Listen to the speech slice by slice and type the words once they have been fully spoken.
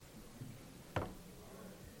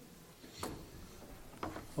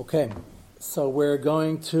Okay, so we're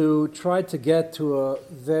going to try to get to a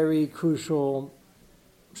very crucial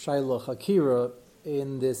Shaila Hakira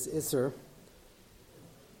in this Isser,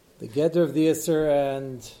 the Gedder of the Isser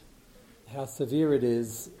and how severe it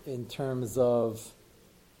is in terms of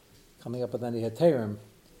coming up with any Heterim,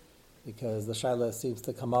 because the Shaila seems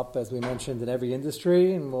to come up, as we mentioned, in every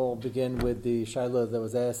industry, and we'll begin with the Shaila that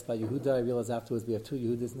was asked by Yehuda. I realized afterwards we have two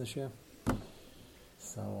Yehudas in this year.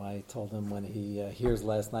 So I told him when he hears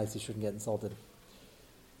last night he shouldn't get insulted.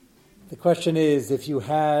 The question is, if you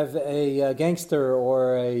have a gangster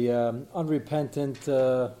or a unrepentant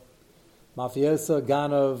mafioso,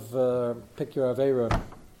 ganov, pick your avera,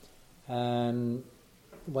 and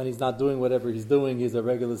when he's not doing whatever he's doing, he's a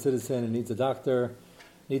regular citizen and needs a doctor,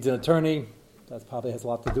 needs an attorney, that probably has a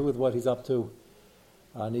lot to do with what he's up to,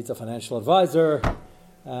 needs a financial advisor,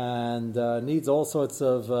 and needs all sorts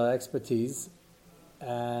of expertise,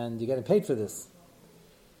 and you're getting paid for this.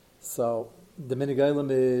 So the minig olam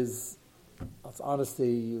is, it's honesty,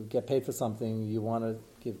 you get paid for something, you want to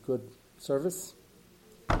give good service,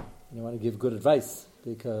 and you want to give good advice,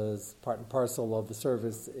 because part and parcel of the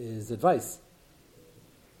service is advice.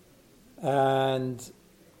 And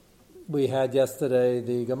we had yesterday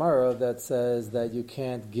the Gemara that says that you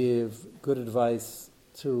can't give good advice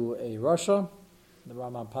to a Rasha. The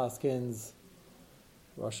Rambam Paskins,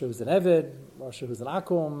 Rasha who's an Eved, Rasha who's an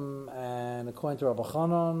Akum, and according to Rabbi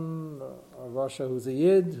Chanan, a Rasha who's a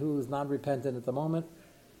Yid, who's non-repentant at the moment.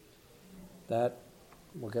 That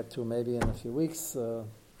we'll get to maybe in a few weeks. Ivri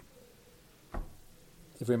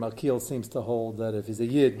Malkiel seems to hold that if he's a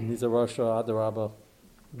Yid and he's a Rasha, Adarabba,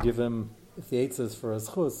 give him, if the Eitz is for a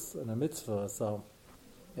Schus and a Mitzvah, so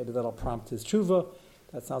maybe that'll prompt his Tshuva.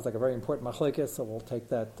 That sounds like a very important machlekes, so we'll take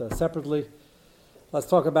that separately. Let's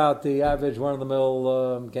talk about the average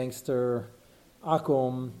run-of-the-mill gangster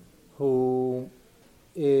akum who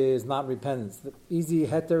is not repentant. The easy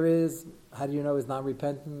heter is, how do you know he's not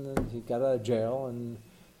repentant? And he got out of jail and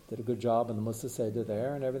did a good job in the Musa Seder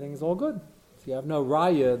there, and everything's all good. So you have no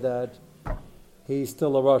raya that he's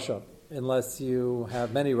still a Rasha, unless you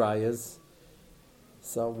have many rayas.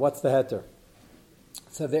 So what's the heter?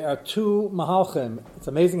 So there are two mahalchim. It's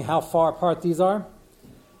amazing how far apart these are.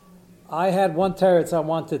 I had one teretz I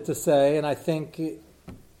wanted to say, and I think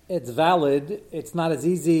it's valid. It's not as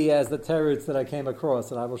easy as the teretz that I came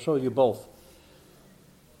across, and I will show you both.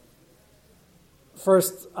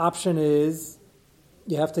 First option is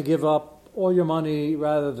you have to give up all your money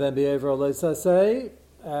rather than be able to say,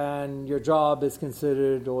 and your job is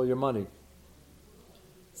considered all your money.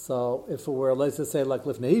 So if it were, let's say, like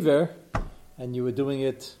Lifnei Iver, and you were doing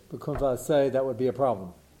it b'kunva say, that would be a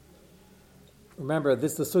problem. Remember,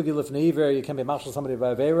 this is the sugi Lifnei Iver, you can't be mashal somebody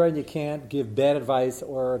by Avera, and you can't give bad advice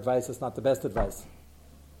or advice that's not the best advice.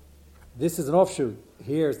 This is an offshoot.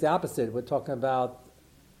 Here's the opposite. We're talking about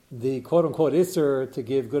the quote-unquote Isser to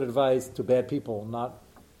give good advice to bad people, not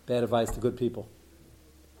bad advice to good people.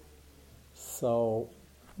 So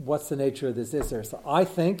what's the nature of this Isser? So I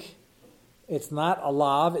think it's not a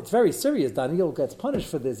lav. It's very serious. Daniel gets punished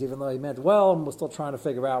for this, even though he meant well, and we're still trying to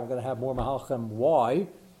figure out, we're going to have more mahalchem. Why?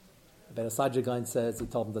 Ben Asajagain says he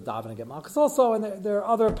told him to daven and get malchus also, and there are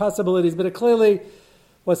other possibilities, but it clearly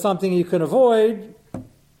was something you can avoid. It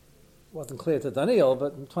wasn't clear to Daniel,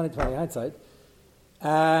 but in 2020 hindsight.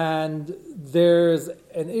 And there's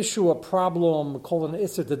an issue, a problem, called an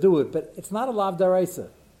Isser to do it, but it's not a lav daraisa.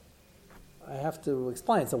 I have to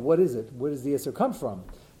explain. So what is it? Where does the Isser come from?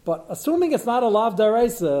 But assuming it's not a lav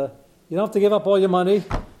daraisa, you don't have to give up all your money.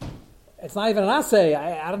 It's not even an assay.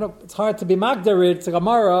 I don't know. It's hard to be magdarid. It's a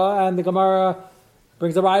Gemara, and the Gemara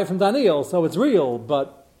brings a raya from Daniel, so it's real.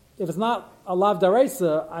 But if it's not a lav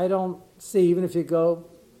daraisa, I don't see, even if you go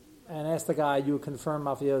and ask the guy, you confirm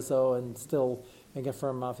mafioso, and still can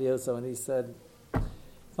confirm mafioso, and he said,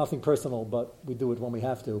 it's nothing personal, but we do it when we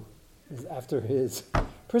have to, after his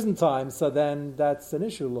prison time, so then that's an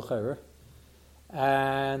issue, l'chera.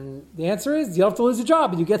 And the answer is, you don't have to lose your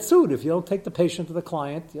job, and you get sued if you don't take the patient to the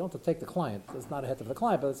client. You don't have to take the client. It's not a head of the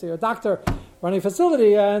client, but let's say you're a doctor running a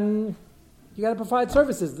facility, and you got to provide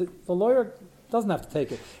services. The lawyer doesn't have to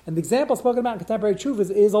take it. And the example spoken about in contemporary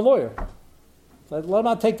tshuva is a lawyer. So let him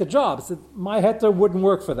not take the job. So my heter wouldn't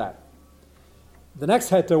work for that. The next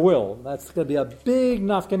heter will. That's going to be a big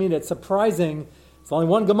nafkamina. It's surprising. There's only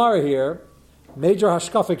one Gemara here. Major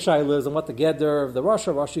hashkafic shaylas and what the Gedder of the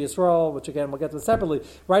Rasha Yisrael, which again we'll get to separately.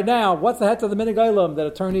 Right now, what's the heter of the minig olam that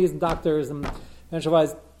attorneys and doctors and financial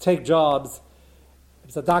advisors take jobs? If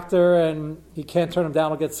it's a doctor and he can't turn them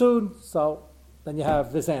down, he'll get sued. So then you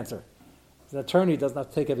have this answer. As an attorney, doesn't have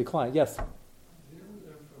to take every client. Yes? Didn't we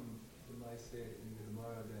learn from the Maaseh in the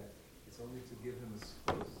Gemara that it's only to give him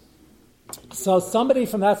a schus So somebody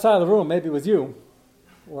from that side of the room, maybe it was you,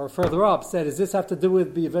 or further up, said, does this have to do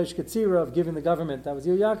with the Yevesh Ketzira of giving the government? That was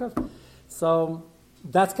you, Yaakov? So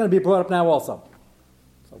that's going to be brought up now also.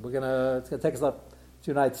 So it's going to take us a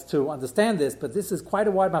few nights to understand this, but this is quite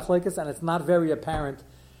a wide machlekes, and it's not very apparent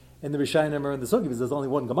in the Rishonim or in the Sugi, because there's only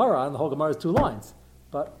one Gemara, and the whole Gemara is 2 lines.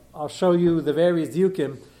 But I'll show you the various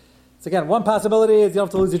diukim. So again, one possibility is you don't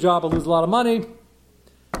have to lose your job or lose a lot of money,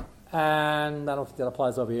 and I don't think that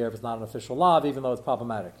applies over here if it's not an official law, even though it's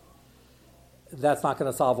problematic. That's not going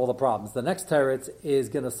to solve all the problems. The next teretz is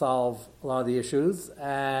going to solve a lot of the issues,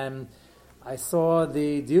 and I saw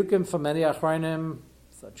the diukim from many achronim.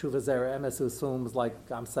 So Tshuva Zera Emes assumes, like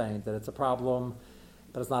I'm saying, that it's a problem,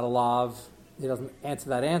 but it's not a lav. He doesn't answer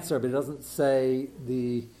that answer, but he doesn't say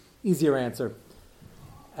the easier answer.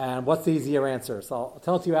 And what's the easier answer? So I'll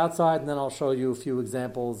tell it to you outside, and then I'll show you a few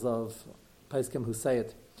examples of Peskim who say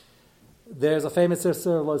it. There's a famous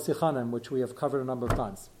Isser, Lo Sichanim, which we have covered a number of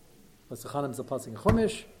times. Lo Sichanim is a pasuk in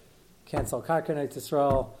Chumash. Can't sell karka in Eretz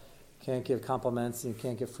Yisrael. Can't give compliments. And you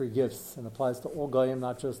can't give free gifts. And applies to all goyim,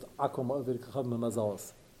 not just akum ovid kacham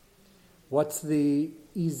mazalos. What's the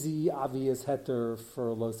easy, obvious heter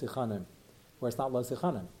for Lo Sichanim? Where it's not Lo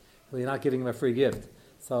Sichanim. Well, you're not giving them a free gift.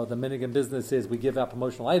 So the minhag in business is we give out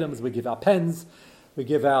promotional items, we give out pens, we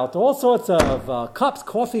give out all sorts of cups,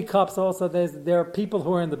 coffee cups. Also, there are people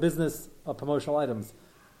who are in the business of promotional items,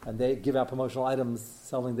 and they give out promotional items,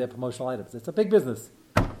 selling their promotional items. It's a big business.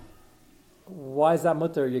 Why is that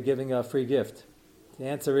mutter? You're giving a free gift. The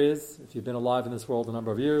answer is, if you've been alive in this world a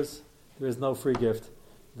number of years, there is no free gift,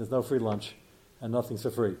 there's no free lunch, and nothing's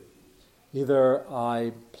for free. Either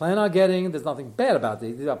I plan on getting, there's nothing bad about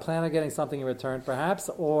it, either I plan on getting something in return perhaps,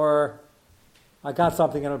 or I got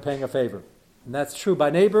something and I'm paying a favor. And that's true by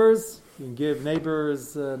neighbors. You can give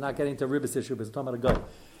neighbors, not getting to a ribbis issue, but it's talking about a guy.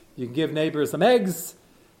 You can give neighbors some eggs,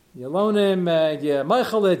 you loan him, you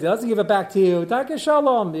meichel it, he doesn't give it back to you, Darke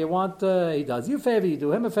Shalom, you want, he does you a favor, you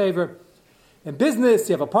do him a favor. In business,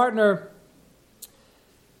 you have a partner.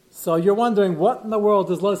 So you're wondering, what in the world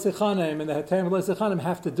does Lo Sichanim and the Heterim Lo Sichanim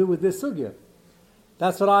have to do with this sugya?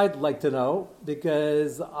 That's what I'd like to know,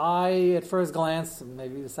 because I, at first glance,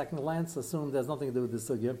 maybe the second glance, assumed there's nothing to do with this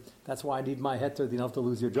sugya. That's why I need my heter. You don't have to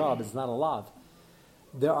lose your job. It's not a lav.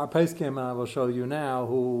 There are poskim, and I will show you now,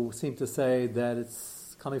 who seem to say that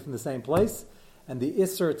it's coming from the same place, and the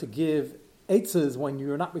isser to give eitzes when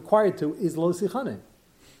you're not required to is Lo Sichanim.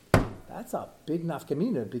 That's a big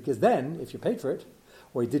nafkamina, because then, if you paid for it,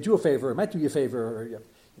 or he did you a favor, or might do you a favor, or you're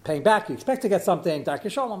paying back, you expect to get something,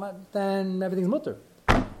 Darke Shalom, then everything's mutter.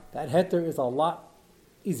 That heter is a lot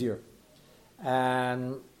easier.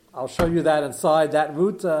 And I'll show you that inside that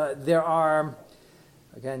route. There are,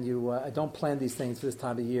 again, I don't plan these things for this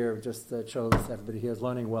time of year, just shows everybody here is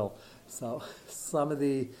learning well. So some of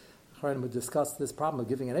the Chachamim who discussed this problem of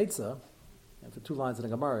giving an eitzah, and for 2 lines in a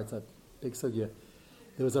Gemara, it's a big sugya.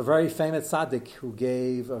 There was a very famous tzaddik who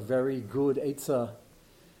gave a very good eitzah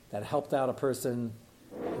that helped out a person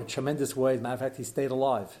in a tremendous way. As a matter of fact, he stayed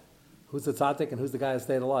alive. Who's the tzaddik and who's the guy who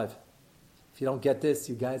stayed alive? If you don't get this,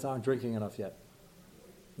 you guys aren't drinking enough yet.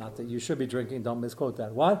 Not that you should be drinking, don't misquote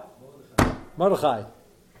that. What? Mordechai.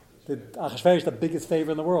 Did Achashverosh the biggest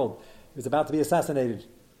favor in the world. He was about to be assassinated.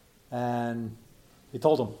 And he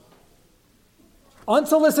told him.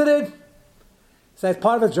 Unsolicited. Says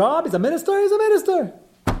part of his job, he's a minister.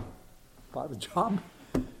 Part of his job.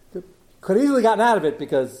 Could have easily gotten out of it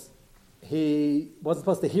because he wasn't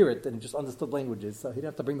supposed to hear it and he just understood languages, so he'd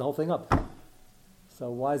have to bring the whole thing up.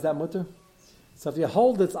 So why is that mutter? So if you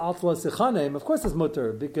hold it's Lo Sichanim, of course it's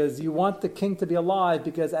mutter, because you want the king to be alive,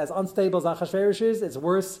 because as unstable as Achashverosh is, it's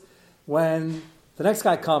worse when the next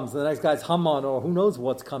guy comes, the next guy's Haman, or who knows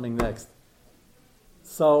what's coming next.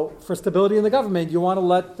 So for stability in the government, you want to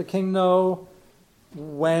let the king know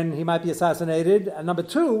when he might be assassinated. And number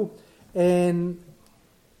 2, in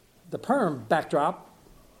the Perm backdrop,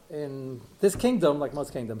 in this kingdom, like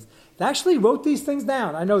most kingdoms, they actually wrote these things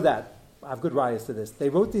down. I know that. I have good rayas to this. They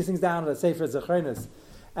wrote these things down in the Sefer Zechrenis.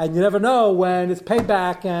 And you never know when it's paid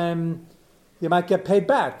back and you might get paid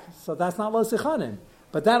back. So that's not Lo Sichanim.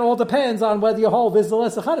 But that all depends on whether you hold this is the Lo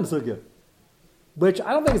Sichanim sugya. Which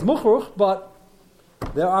I don't think is muchruch, but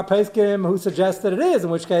there are poskim who suggest that it is, in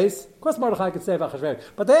which case, of course Mordechai could save Achashverosh.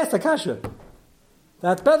 But they asked the kasha.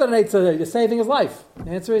 That's better than eitzah. You're saving his life.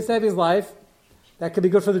 The answer is saving his life. That could be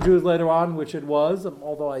good for the Jews later on, which it was,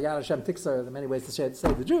 although Yad Hashem Tiksa, there are many ways to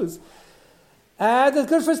save the Jews. And it's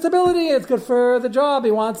good for stability. It's good for the job.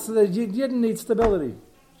 You didn't need stability.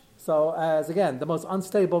 So, as again, the most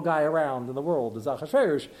unstable guy around in the world is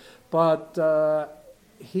Achashverosh, but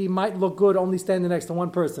he might look good only standing next to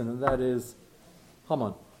one person, and that is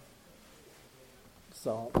Haman.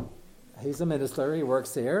 So he's a minister, he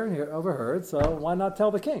works here, he overheard, so why not tell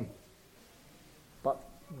the king? But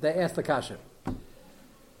they asked the kasha.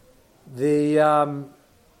 The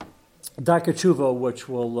Darkei Tshuva, which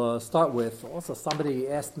we'll start with, also somebody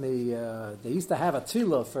asked me, they used to have a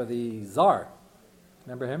tefillah for the Tsar.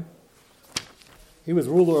 Remember him? He was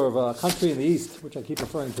ruler of a country in the east, which I keep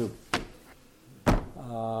referring to.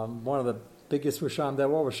 One of the biggest Risham, there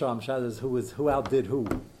were Risham, who outdid who.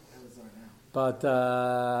 But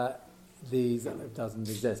these it doesn't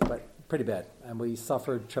exist, but pretty bad. And we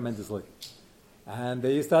suffered tremendously. And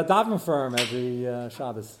they used to daven for him every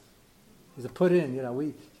Shabbos. He used to put in,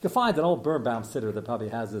 you can find an old Birnbaum sitter that probably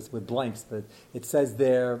has this with blanks, but it says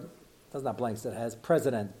there, it doesn't have blanks, it has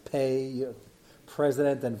president,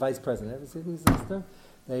 president and vice president. Ever see these things?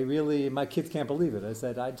 They really, my kids can't believe it. I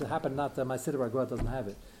said, I just happen not to, my sitter where I go out doesn't have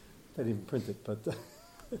it. They didn't even print it, but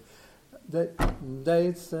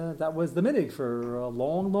that was the minig for a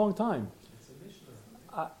long, long time. It's a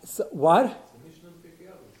Mishnah. What? It's a Mishnah in Pirkei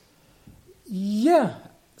Avos. Yeah.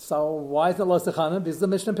 So why is it Lo Sechanim? Because the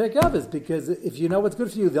Mishnah Pirkei Avos. Because if you know what's good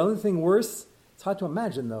for you, the only thing worse, it's hard to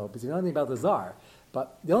imagine though, because you know anything about the Tsar,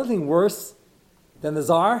 but the only thing worse than the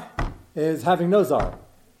Tsar is having no Tsar.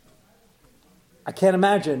 I can't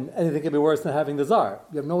imagine anything could be worse than having the Tsar.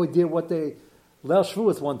 You have no idea what they... Leil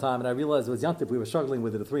Shavuos one time, and I realized it was Yantiv. We were struggling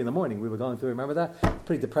with it at 3 a.m. We were going through, remember that?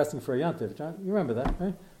 Pretty depressing for a Yantiv. John, you remember that,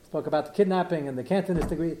 right? Spoke about the kidnapping and the Cantonist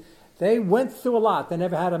degree. They went through a lot. They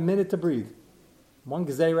never had a minute to breathe. One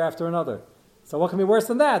gezeira after another. So what can be worse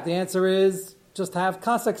than that? The answer is just have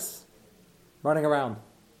Cossacks running around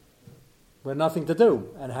with nothing to do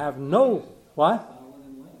and have no... What?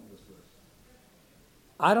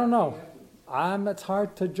 I don't know. It's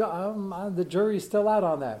hard to judge. The jury's still out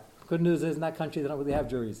on that. Good news is in that country they don't really have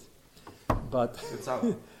juries. But It's out.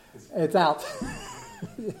 it's out.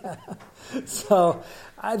 Yeah. So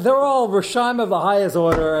they're all Rishayim of the highest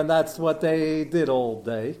order, and that's what they did all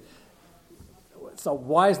day. So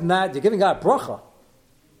why isn't that? You're giving God bracha.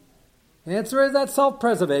 The answer is that's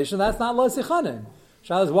self-preservation. That's not lo sichanim.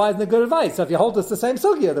 Shah is why isn't it good advice? So if you hold us the same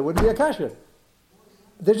sugya, there wouldn't be a kasha.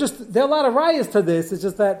 There are a lot of rayas to this. It's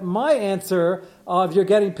just that my answer of you're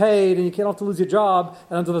getting paid and you can't have to lose your job,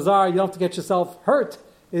 and under the Tsar you don't have to get yourself hurt,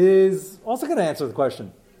 is also going to answer the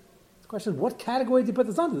question. The question, what category do you put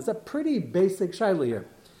this under? It's a pretty basic shaila here.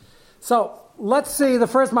 So let's see, the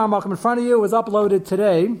first Ma'amar in front of you was uploaded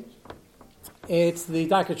today. It's the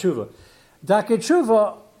Darkei Tshuva. Darkei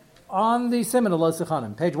Tshuva on the Siman of Lo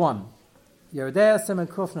Sechanim, page 1. Yeridea Siman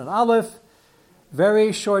Kufnan Aleph,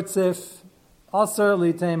 very short sif. Aser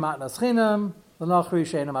litei matnas chinam, l'nachri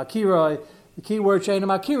she'enam akiroi. The key word she'enam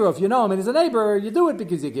akiro. If you know him and he's a neighbor, you do it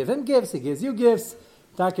because you give him gifts, he gives you gifts.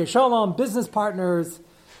 Darkei Shalom, business partners,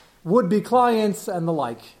 would-be clients, and the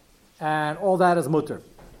like. And all that is mutter.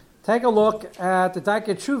 Take a look at the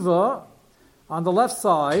Darkei Tshuva on the left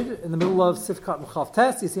side, in the middle of Sifkat M'chav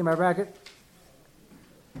Tes. You see my bracket?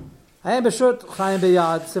 Hayem b'shut, chayim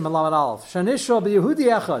b'yad, siman lamed aleph. Shanisho b'yehudi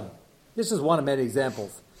echad. This is one of many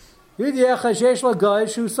examples. He's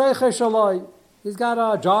got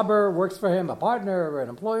a jobber, works for him, a partner, or an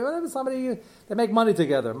employee, whatever, somebody, they make money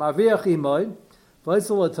together. And they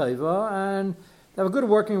have a good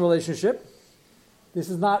working relationship. This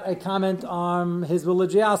is not a comment on his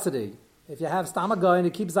religiosity. If you have stam a guy and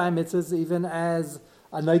he keeps Zayin mitzvahs, even as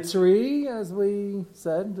a neitzeri, as we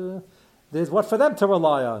said, there's what for them to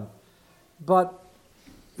rely on. But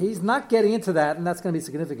he's not getting into that, and that's going to be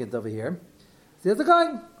significant over here. There's a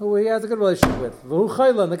guy who he has a good relationship with. V'hu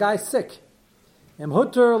chayla, and the guy's sick. Im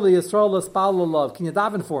hutter li Yisrael l'spal l'lov. Can you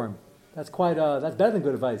daven for him? That's better than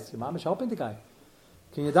good advice. Your mom is helping the guy.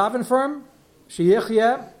 Can you daven for him?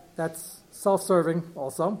 Sheyichye, that's self-serving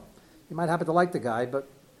also. You might happen to like the guy, but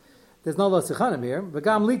there's no lo sichanim here.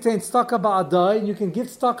 V'gam litein staka ba'adai, and you can give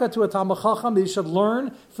staka to a Talmid Chacham that he should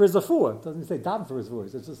learn for his refuah. It doesn't say daven for his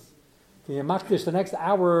refuah. It's just, can you makdish the next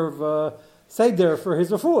hour of seder for his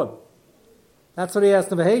refuah? That's what he asked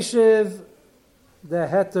him. V'heshiv the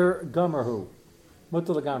heter gamerhu.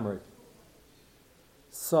 Mutter legamri.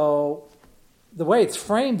 So, the way it's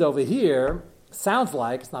framed over here sounds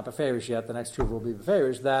like, it's not beferish yet, the next truth will be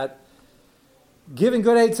beferish, that giving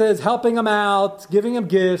good aid says helping him out, giving him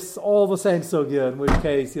gifts, all the same sugya, in which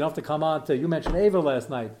case you don't have to come on to, you mentioned Ava last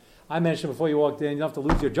night. I mentioned before you walked in, you don't have to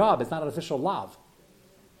lose your job. It's not an official lav.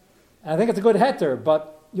 And I think it's a good heter,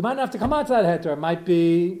 but you might not have to come on to that heter. It might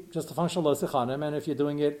be just a functional lo sechanim, and if you're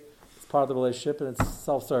doing it, it's part of the relationship, and it's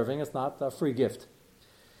self-serving. It's not a free gift.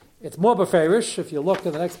 It's more beferish. If you look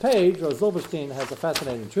at the next page, Rav Zilberstein has a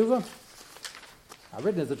fascinating tshuva.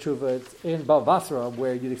 Written as a tshuva, it's in Bava Basra,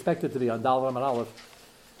 where you'd expect it to be on Dal Ram and Aleph,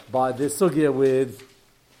 by this sugya with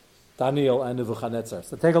Daniel and Nebuchadnezzar.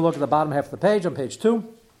 So take a look at the bottom half of the page, on page 2.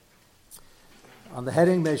 On the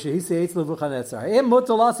heading, Meshahisi Eitz Nebuchadnezzar.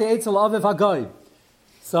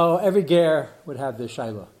 So every ger would have this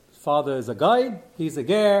shaila. His father is a guy, he's a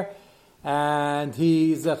ger, and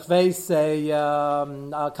he's a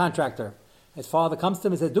contractor. His father comes to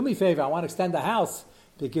him and says, do me a favor, I want to extend the house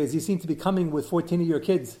because you seem to be coming with 14 of your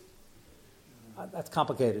kids. That's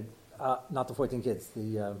complicated. Not the 14 kids.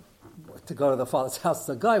 To go to the father's house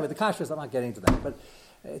as a guy with the kashrus, I'm not getting into that. But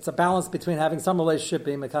it's a balance between having some relationship,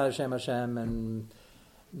 being Mekadosh Hashem, and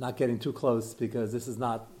not getting too close, because this is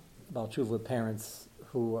not about tshuva with parents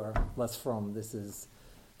who are less from. This is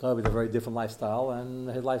going to be a very different lifestyle, and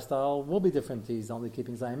his lifestyle will be different. He's only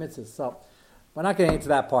keeping Zayim Mitzvahs. So we're not getting into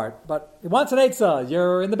that part. But he wants an eitzah.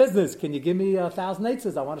 You're in the business. Can you give me 1,000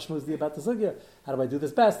 eitzahs? I want to shmooze you about the sugya. How do I do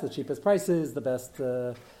this best? The cheapest prices, the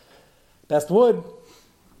best wood.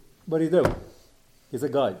 What do you do? He's a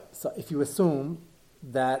guy. So if you assume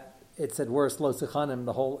that it's at worst lo sichanim,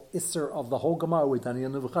 the whole isser of the whole Gemara with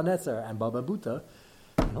Daniel Nebuchadnezzar and Baba Buta,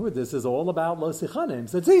 this is all about lo sichanim.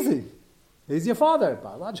 So it's easy. He's your father,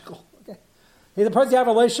 biological. Okay, he's the person you have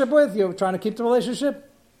a relationship with. You're trying to keep the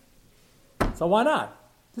relationship. So why not?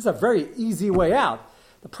 This is a very easy way out.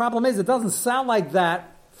 The problem is, it doesn't sound like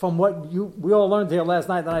that from what we all learned here last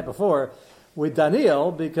night, the night before, with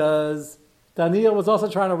Daniel, because Daniel was also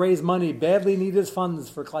trying to raise money, badly needed funds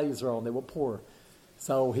for Klal Yisrael, and they were poor.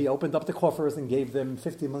 So he opened up the coffers and gave them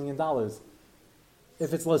 $50 million.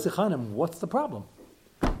 If it's lo sichanim, what's the problem?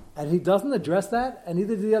 And he doesn't address that, and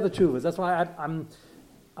neither do the other chuvas. That's why I'm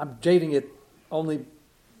jading it only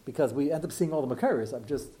because we end up seeing all the makaris.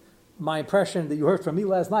 My impression that you heard from me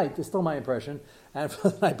last night is still my impression, and for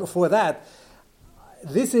the night before that,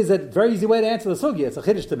 this is a very easy way to answer the sugya. It's a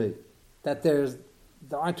chiddush to me that there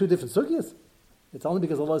aren't two different sugyas. It's only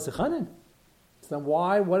because of lo sichanim. So then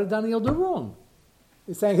what did Daniel do wrong?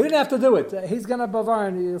 He's saying he didn't have to do it. He's going to bavar,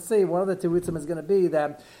 and you'll see one of the terutzim is going to be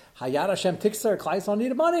that Hayat Hashem tikser, Klal Yisrael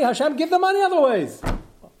needed money. Hashem give them money other ways.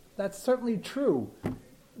 Well, that's certainly true.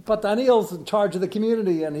 But Daniel's in charge of the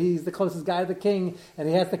community, and he's the closest guy to the king, and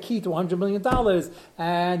he has the key to $100 million,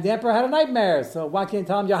 and the emperor had a nightmare. So why can't you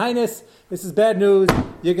tell him, Your Highness, this is bad news,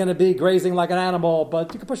 you're going to be grazing like an animal,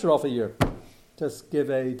 but you can push it off a year. Just give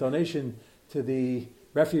a donation to the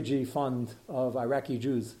refugee fund of Iraqi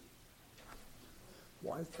Jews.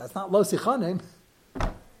 Why? That's not lo sichanim.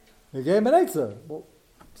 He gave him an eitzah. Well,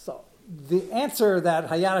 so the answer that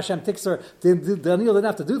Hayat Hashem Tikser, Daniel didn't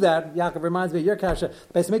have to do that. Yaakov reminds me of your kasha.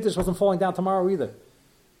 Beis Mikdash wasn't falling down tomorrow either.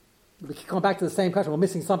 We keep going back to the same question. We're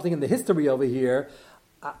missing something in the history over here.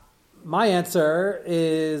 My answer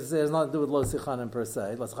has nothing to do with lo sichanim per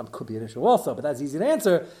se. Lo sichanim could be an issue also, but that's easy to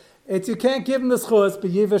answer. It's you can't give them the schus,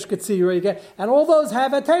 but yivish katsira, and all those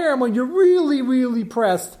have a term when you're really, really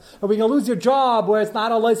pressed, or we're going to lose your yivish katsira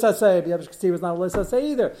is not a loisaseh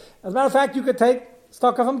either. As a matter of fact, you could take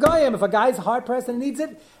stock of him goyim if a guy's hard pressed and needs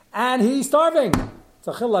it, and he's starving. It's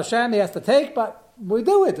a chil Hashem he has to take, but we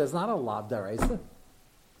do it. There's not a lav deraisa.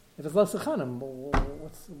 If it's lo sichanim,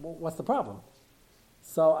 what's the problem?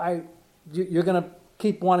 So you're going to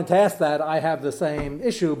keep wanting to ask that. I have the same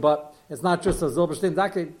issue, but it's not just a Zilberstein.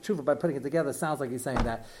 Actually, Tshuva, by putting it together, sounds like he's saying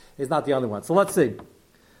that. He's not the only one. So let's see.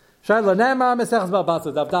 Shaila Nema Mesechus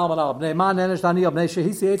Balbatzu Dav Dalman Al Bnei Man Nenesh Daniel Bnei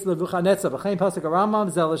Shehisi Eitz Levuchanetza B'chein Pasuk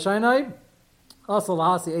Aramam Zel Shainai Also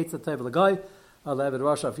Lahasi Eitz Tev L'Goy Alevid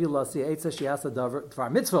Rosh Afil Lahasi Eitz Shiasa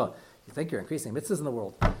Dvar Mitzvah. You think you're increasing mitzvahs in the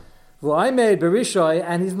world? V'ai made Berishoy,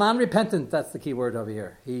 and he's non-repentant. That's the key word over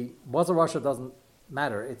here. He was a Rasha, doesn't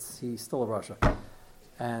matter. He's still a Rasha.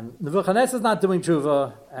 And Nebuchadnezzar is not doing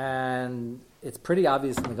tshuva, and it's pretty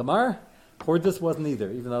obvious in the Gemara. Hordus wasn't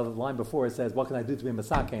either, even though the line before it says, what can I do to be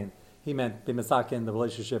Masakin? He meant be Masakin, the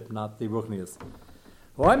relationship, not the Ruchnius.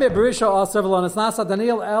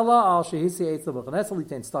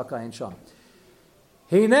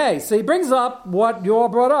 So he brings up what you all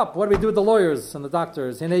brought up. What do we do with the lawyers and the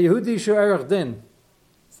doctors? So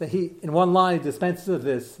he, in one line, he dispenses of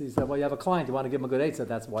this. He said, well, you have a client, you want to give him a good eitzah,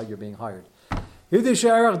 that's why you're being hired. He has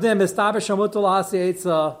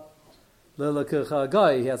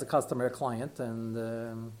a customer, a client,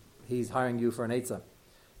 and he's hiring you for an eitzah.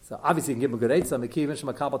 So obviously you can give him a good eitzah.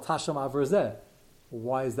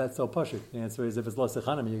 Why is that so pashut? The answer is if it's lo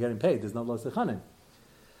sichanim, you're getting paid. There's no lo sichanim.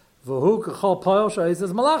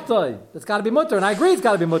 It's got to be mutter, and I agree it's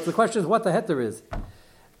got to be mutter. The question is what the heter is.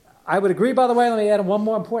 I would agree, by the way, let me add one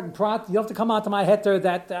more important prat. You don't have to come out to my heter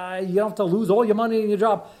that you don't have to lose all your money in your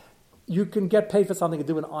job. You can get paid for something and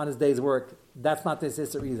do an honest day's work. That's not this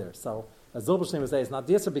Isser either. So, as Zilberstein would say, it's not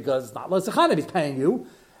the Isser because it's not lo sichanim, he's paying you,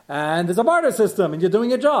 and there's a barter system, and you're doing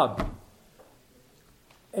your job.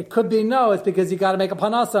 It could be no, it's because you got to make a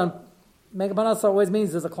panasa. And make a panasa always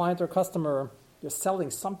means there's a client or customer, you're selling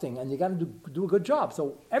something, and you got to do a good job.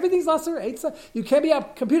 So everything's lasser. You can't be a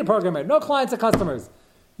computer programmer. No clients or customers.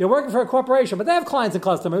 You're working for a corporation, but they have clients and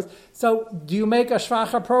customers. So do you make a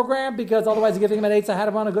shvacha program because otherwise you're giving them an eitzah how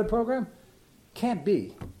to run a good program? Can't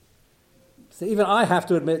be. So even I have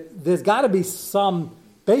to admit, there's got to be some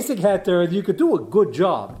basic heter and you could do a good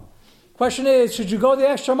job. Question is, should you go the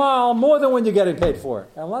extra mile more than when you're getting paid for it?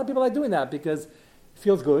 And a lot of people like doing that because it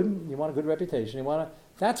feels good. You want a good reputation.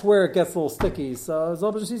 That's where it gets a little sticky. So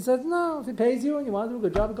Zolbashir says, no, if he pays you and you want to do a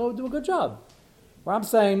good job, go do a good job. Where I'm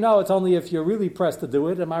saying, no, it's only if you're really pressed to do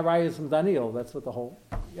it. And my right is from Daniel. That's what the whole...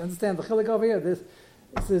 You understand the chilik over here? This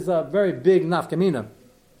is a very big nafkamina.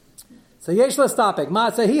 So Yesh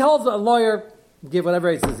Lestapik. So he holds a lawyer, give whatever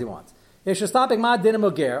it says he wants. Yesh Lestapik ma dinim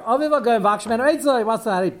uger. Aviv agayim vakshman eitzah. He wants to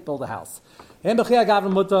know how to build a house. Hem b'chiyah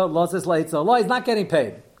gavin muta loses leitzah. Law, he's not getting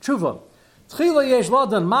paid. Tshuva. Tchila yesh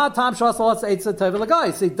lodan ma tam shas lots eitzah tevil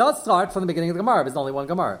agay. So he does start from the beginning of the Gemara. There's only one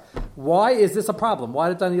Gemara. Why is this a problem? Why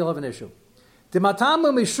did Daniel have an issue?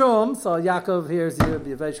 Dimatamu mishum. So Yaakov here's here.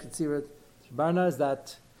 B'yavesh ketzirat. Barna is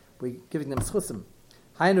that we're giving them schusim.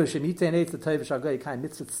 Hainu shemitein eitz the tevil shagay kain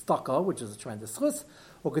mitzvah staka, which is a tremendous schus.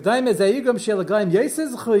 Ukadaim is eigum shelagayim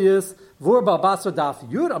yeses chuyus vur balbasar daf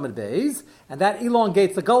yud amid beis, and that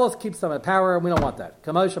elongates the gullus, keeps them in power, and we don't want that.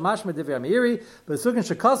 Kamosh mashma divir amiri, but sukin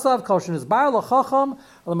shekasav koshin is bar lachacham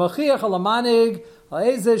alamachiach alamanig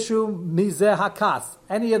aezeshu mizeh hakas.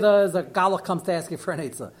 Any of those a galach comes to ask you for an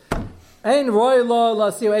eitzah. Ein roy lo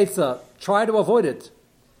lasiu eitzah. Try to avoid it.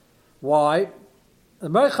 Why? You're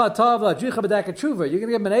going to give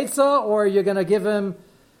him an eitzah, or you're going to give him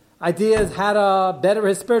ideas how to better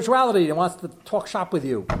his spirituality. He wants to talk shop with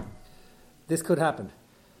you. This could happen.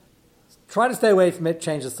 Try to stay away from it.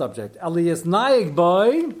 Change the subject. Aliyas naig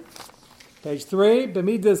boy, page 3.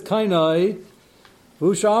 B'midas kainai,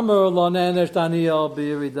 v'ushamur lo nenesh Daniel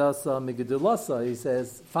b'yiridasa migedulasa. He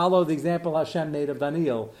says, follow the example Hashem made of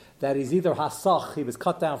Daniel, that he's either hasach, he was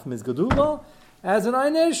cut down from his gedula, as an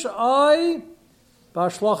einish,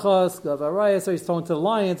 Bashlachas, Gavaraya, so he's thrown to the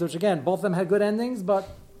lions, which again, both of them had good endings, but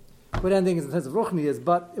good endings in terms of Ruchnias,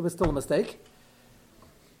 but it was still a mistake.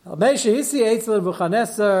 Meisha Isi Eitzel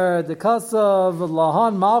V'chaneser, Dekasav,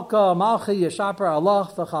 Lahan Malka, Malchi, Yeshaper, Allah,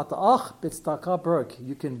 V'chata'ach, B'tztaka Berk.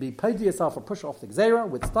 You can be paid to yourself or push off the Gzeira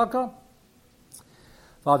with tztaka.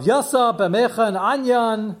 Vav Yasa, B'mecha, and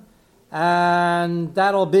Anyan, and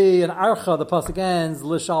that'll be an Archa, the pasuk ends,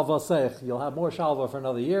 L'shalva Sech. You'll have more shalva for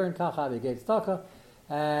another year, and Kachav, he gave tztaka.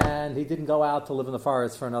 And he didn't go out to live in the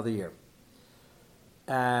forest for another year.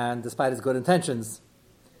 And despite his good intentions,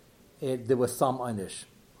 there was some einish.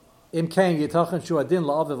 Im kain yitachin shu adin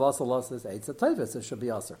la'aviv asal says eitz tayva. It should be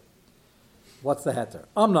aser. What's the heter?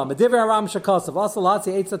 Amna mediver aram shakasav asal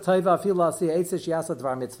latzi eitz tayva afil latzi eitz shiyasa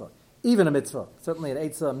dvar mitzvah. Even a mitzvah, certainly an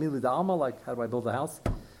eitz mili da'alma, like how do I build a house?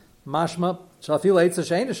 Mashma shafil eitz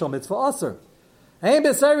she'ein shal mitzvah aser. Ein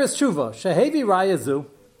b'seris tshuva shehevi rayazu.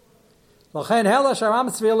 So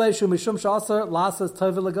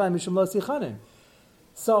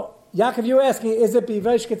Yaakov, you're asking, is it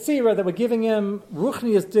Bivesh Ketzira that we're giving him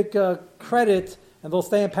Ruchniistic credit and they'll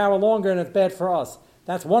stay in power longer and it's bad for us?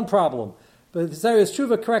 That's one problem. But Zarius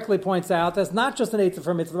Tshuva correctly points out that's not just an eitzah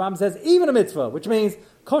for a mitzvah. The Rambam says even a mitzvah, which means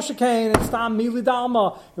Koshakain and Stam Mili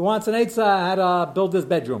Dalma. He wants an eitzah how to build his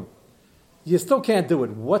bedroom. You still can't do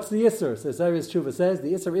it. What's the Isser? So Zarius Tshuva says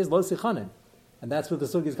the Isser is Lo Sichanin. And that's where the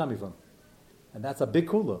sugi is coming from. And that's a big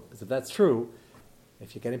kula, because if that's true,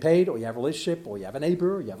 if you're getting paid, or you have a relationship, or you have a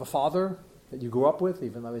neighbor, or you have a father that you grew up with,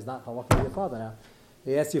 even though he's not halakha to your father now,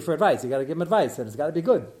 he asks you for advice. You got to give him advice, and it's got to be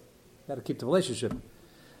good. You got to keep the relationship.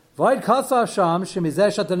 Void kasa sham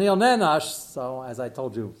shemizesh Daniel nenash. So, as I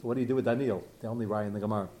told you, so what do you do with Daniel? The only raya in the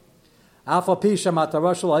Gemara. Alpha pisha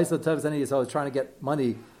matarashul ha'isa tevzani. So, trying to get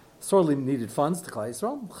money, sorely needed funds to Klal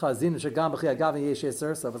Yisrael. Chazin shagam b'chi agavin yesh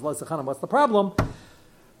yeser. So, if it's lo sechanim, what's the problem?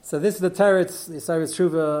 So this is the teretz. The Yisrael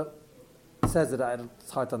Tshuva says it. It's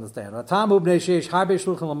hard to understand. Tamu b'nei sheish harbe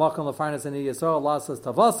shluchim l'makam l'farnas in Yisrael. Allah says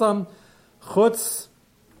tavasam chutz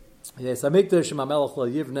yes amikdash mamelach lo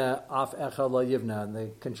yivna af echa lo yivna. And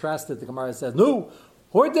they contrasted. The Gemara says, "No,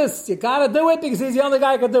 hoard this. You got to do it because he's the only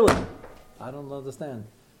guy who can do it." I don't understand.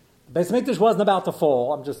 The Beis Mikdash wasn't about to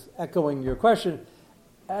fall. I'm just echoing your question.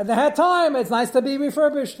 And they had time. It's nice to be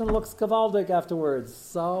refurbished and looks kavaldik afterwards.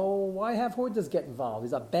 So why have Hordas get involved?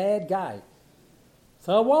 He's a bad guy.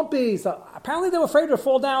 So it won't be. So apparently they were afraid to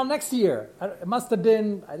fall down next year. It must have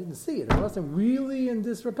been, I didn't see it. It wasn't really in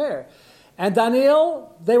disrepair. And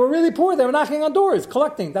Daniel, they were really poor. They were knocking on doors,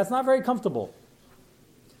 collecting. That's not very comfortable.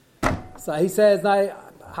 So he says, I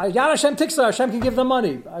Yad Hashem Tiksa, Hashem can give them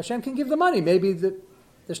money. Hashem can give them money. Maybe the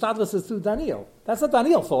Shtadlis is through Daniel. That's what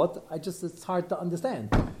Daniel thought. It's hard to understand.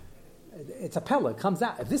 It's a pella. It comes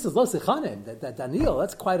out. If this is Lo Sichanim, that Daniel,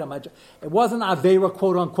 that's quite a much. It wasn't Avera,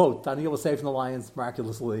 quote unquote. Daniel was saved from the lions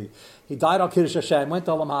miraculously. He died on Kiddush Hashem, went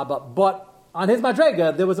to Olam Haba. But on his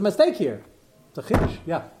Madrega, there was a mistake here. It's a Kiddush,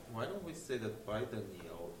 yeah. Why don't we say that by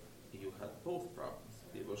Daniel, you had both problems,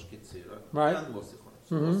 Yivosh Kitzira right. and Lo Sichonim.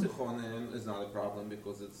 So Lo Sichonim is not a problem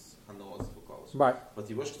because it's Hanoas for college. Right. But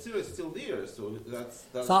Yivosh Kitzira is still there, so that's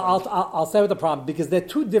so I'll say what the problem, because they're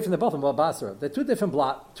two different, they're both in Basra. They're two different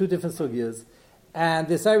two different sugyas, and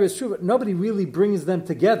this area is true, but nobody really brings them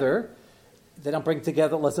together. They don't bring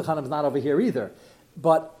together, Lo Sichonim is not over here either.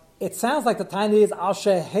 But it sounds like the tiny is Al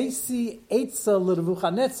Shehesi Eitza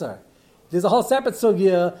L'Revucha Netzer. There's a whole separate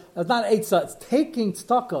sugya. It's not Eitzah, it's taking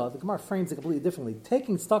tzedakah. The Gemara frames it completely differently.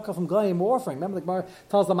 Taking tzedakah from Goyim or offering. Remember the Gemara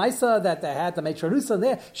tells the Maisa that they had to make Sharusa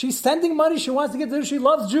there. She's sending money, she wants to give to Jews, she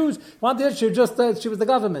loves Jews. She was the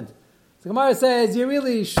government. The Gemara says, you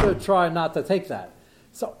really should try not to take that.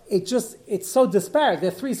 So it's so disparate.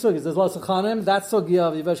 There are three sugyas. There's Lo Sichanim, that sugya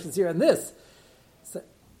of Yivosh Kitzir, and this. So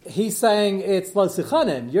he's saying it's Lo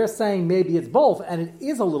Sichanim. You're saying maybe it's both, and it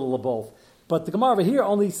is a little of both. But the Gemara over here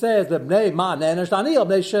only says that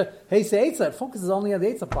it focuses only on the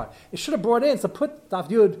Eitzah part. It should have brought in, so put Daf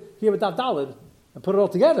Yud here with Daf Dalid and put it all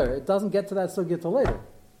together. It doesn't get to that sugya till later.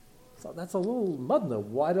 So that's a little mudna.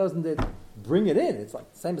 Why doesn't it bring it in? It's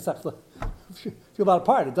like the same as feel about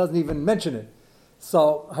apart. It doesn't even mention it.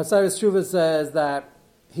 So Hasaris Shuvah says that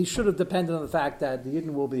he should have depended on the fact that the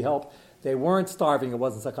Yidden will be helped. They weren't starving, it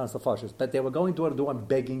wasn't Sakan Safashis, but they were going door to door and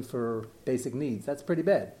begging for basic needs. That's pretty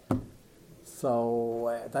bad.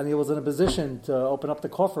 So Daniel was in a position to open up the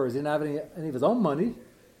coffers. He didn't have any of his own money.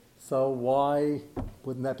 So why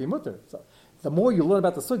wouldn't that be mutter? So the more you learn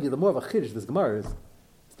about the sugi, the more of a chiddush this Gemara is,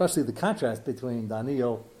 especially the contrast between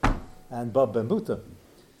Daniel and Bab Ben Buta.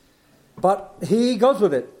 But he goes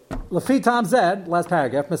with it. Lafi Tam Zed, last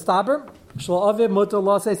paragraph, Mistaber, Shlo Aviv Mutter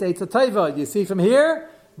Lo Seis Eitza Teva. You see from here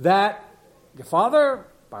that your father,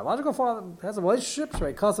 biological father, has a relationship. If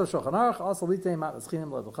you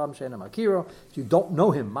don't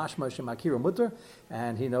know him, Mashma Shemakiro Mutter,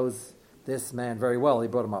 and he knows this man very well. He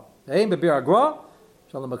brought him up. It's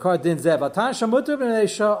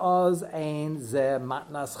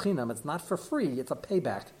not for free. It's a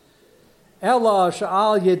payback. And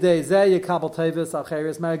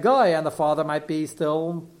the father might be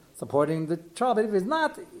still supporting the child. But if he's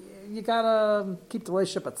not, you gotta keep the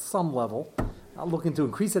relationship at some level. Not looking to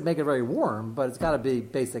increase it, make it very warm, but it's got to be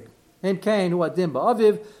basic. So it's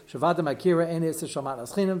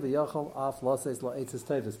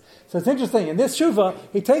interesting. In this shuva,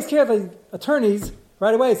 he takes care of the attorneys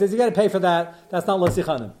right away. He says, you got to pay for that. That's not lo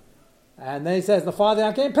sichanim. And then he says, the father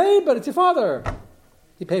not getting paid, but it's your father.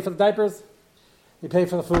 He paid for the diapers. He paid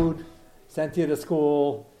for the food. Sent you to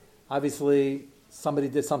school. Obviously, somebody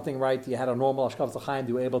did something right. You had a normal ashkav zachayim.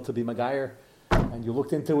 You were able to be magayer, and you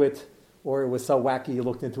looked into it. Or it was so wacky you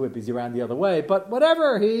looked into it because you ran the other way. But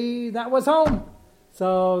whatever, that was home.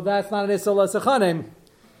 So that's not an Issur L'Sechanim.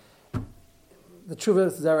 The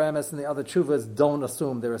Chuvas Zeremes and the other Chuvas don't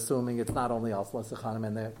assume. They're assuming it's not only Al L'Sechanim,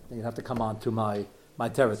 and you have to come on to my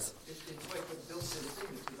teretz. It's like a built-in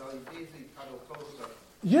thing.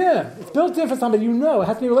 Yeah, it's built in for somebody you know. It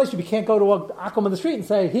has to be a relationship. You can't go to Akum on the street and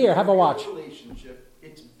say, here, have a watch. Relationship,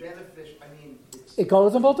 it's beneficial. It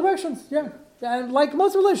goes in both directions, yeah. And like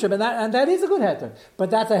most relationship, and that is a good heter.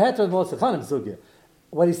 But that's a heter in Lo Sichanim Sugya.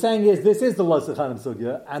 What he's saying is, this is the Lo Sichanim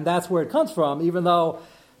Sugya, and that's where it comes from, even though,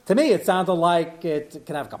 to me, it sounded like it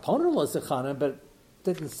can have a component of Lo Sichanim, but it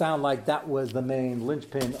didn't sound like that was the main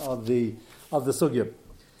linchpin of the Sugya.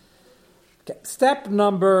 Okay. Step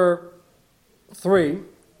number 3,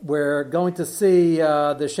 we're going to see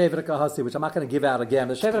the Shevet HaKahasi, which I'm not going to give out again.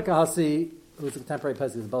 The Shevet HaKahasi, who's a contemporary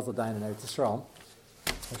person, is Basel Dayan in Eretz Yisrael.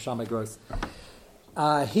 Shammai Gross.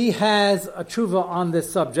 He has a tshuva on this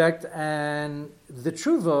subject, and the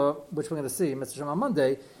tshuva, which we're going to see, Mr. Shem on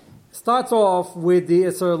Monday, starts off with the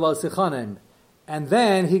Issur Lo Sichanim, and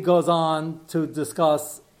then he goes on to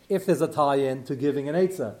discuss if there's a tie-in to giving an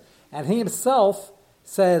Eitzah. And he himself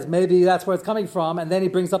says maybe that's where it's coming from, and then he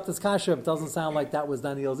brings up this kasha. It doesn't sound like that was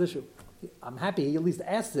Daniel's issue. I'm happy he at least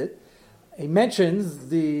asked it. He mentions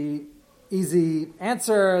the easy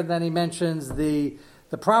answer, then he mentions the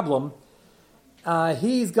problem.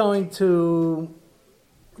 He's going to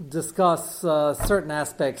discuss certain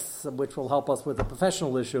aspects which will help us with the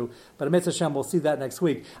professional issue, but Amit Hashem, we'll see that next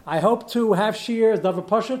week. I hope to have Shir Davar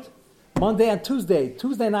Pashut Monday and Tuesday.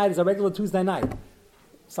 Tuesday night is a regular Tuesday night.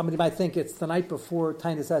 Somebody might think it's the night before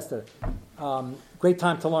Tainus Esther. Great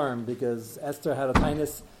time to learn because Esther had a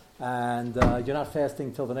Tainus, and you're not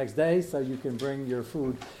fasting till the next day, so you can bring your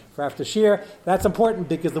food for after Shir. That's important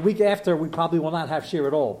because the week after we probably will not have Shir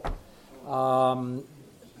at all.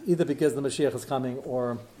 Either because the Mashiach is coming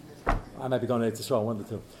or I might be going to Eretz Yisrael, one of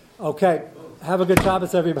the two. Okay, have a good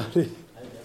Shabbos, everybody.